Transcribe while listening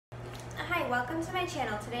welcome to my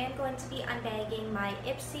channel. Today I'm going to be unbagging my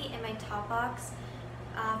Ipsy and my Topbox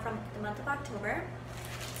from the month of October.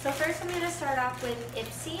 So first I'm going to start off with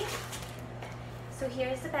Ipsy. So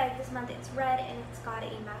here's the bag this month. It's red and it's got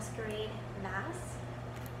a masquerade mask.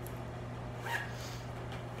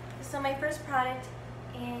 So my first product,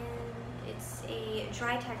 and it's a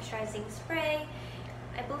dry texturizing spray.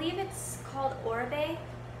 I believe it's called Orbe,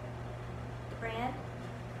 the brand.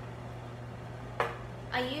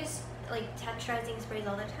 I use like texturizing sprays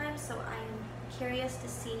all the time, so I'm curious to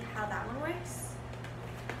see how that one works.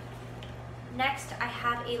 Next, I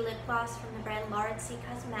have a lip gloss from the brand Ipsy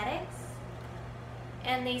Cosmetics,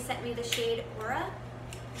 and they sent me the shade Aura.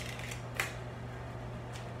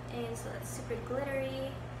 And so that's super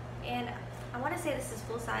glittery, and I want to say this is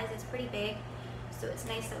full size. It's pretty big, so it's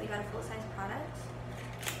nice that we got a full size product.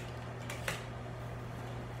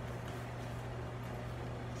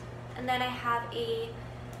 And then I have a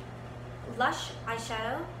Lush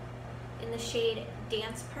eyeshadow in the shade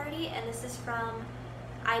Dance Party, and this is from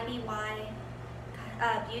IBY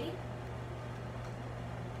Beauty.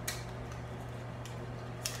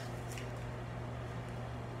 That's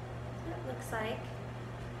what it looks like.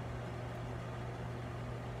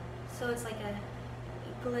 So it's like a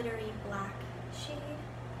glittery black shade.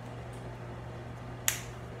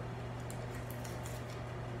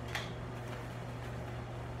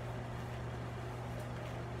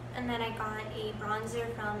 And then I got a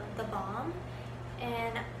bronzer from The Balm,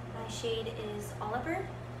 and my shade is Oliver.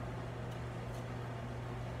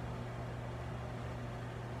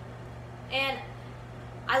 And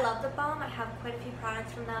I love The Balm. I have quite a few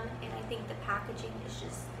products from them, and I think the packaging is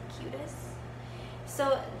just the cutest.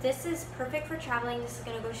 So this is perfect for traveling. This is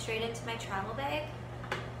going to go straight into my travel bag.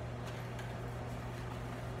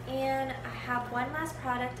 And I have one last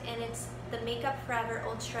product, and it's the Makeup Forever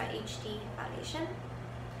Ultra HD Foundation.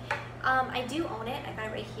 I do own it. I got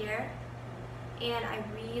it right here, and I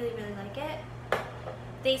really like it.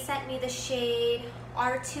 They sent me the shade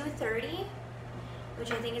R230,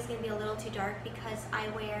 which I think is going to be a little too dark because I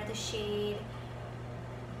wear the shade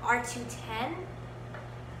R210.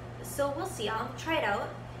 So we'll see. I'll try it out.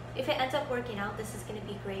 If it ends up working out, this is going to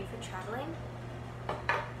be great for traveling.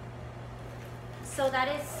 So that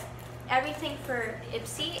is everything for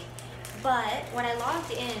Ipsy. But when I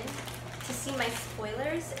logged in to see my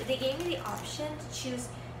spoilers, they gave me the option to choose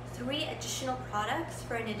 3 additional products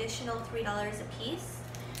for an additional $3 a piece,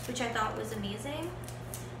 which I thought was amazing.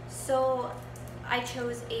 So I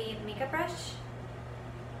chose a makeup brush,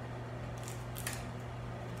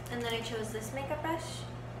 and then I chose this makeup brush,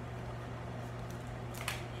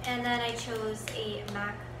 and then I chose a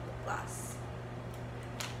MAC lip gloss.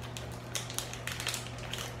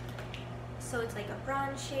 So it's like a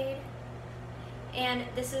bronze shade. And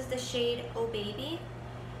this is the shade Oh Baby.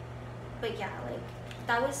 But yeah, like,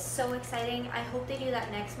 that was so exciting. I hope they do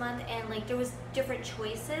that next month. And like, there was different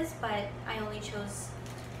choices, but I only chose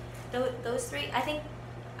those 3. I think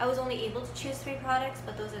I was only able to choose 3 products,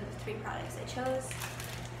 but those are the 3 products I chose.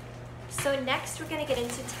 So next we're gonna get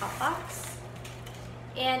into Topbox.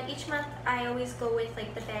 And each month I always go with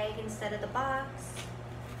like the bag instead of the box.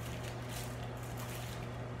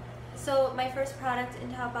 So my first product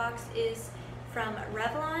in Topbox is from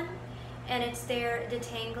Revlon, and it's their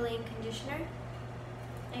detangling conditioner,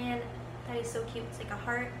 and that is so cute. It's like a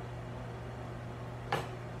heart.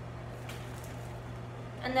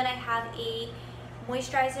 And then I have a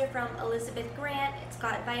moisturizer from Elizabeth Grant. It's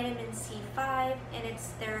got vitamin C5, and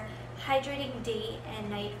it's their hydrating day and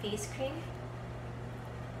night face cream.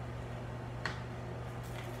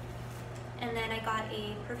 And then I got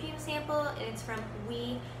a perfume sample, and it's from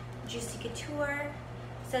Jessica.g.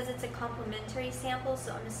 It says it's a complimentary sample,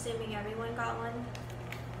 so I'm assuming everyone got one. And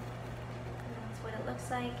that's what it looks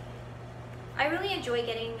like. I really enjoy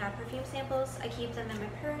getting perfume samples. I keep them in my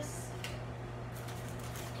purse.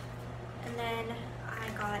 And then I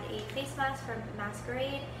got a face mask from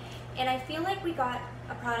Masquerade, and I feel like we got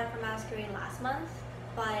a product from Masquerade last month,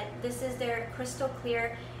 but this is their crystal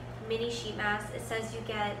clear mini sheet mask. It says you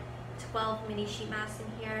get 12 mini sheet masks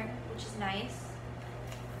in here, which is nice.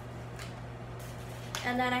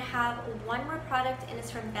 And then I have one more product, and it's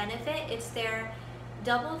from Benefit. It's their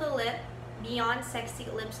Double the Lip Beyond Sexy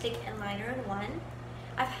Lipstick and Liner in One.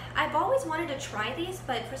 I've always wanted to try these,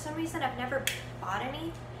 but for some reason I've never bought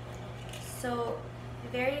any. So I'm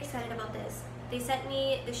very excited about this. They sent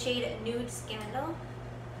me the shade Nude Scandal,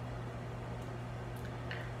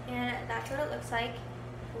 and that's what it looks like.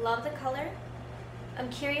 Love the color. I'm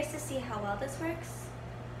curious to see how well this works.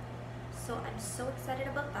 So I'm so excited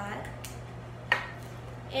about that.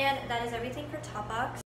 And that is everything for Topbox.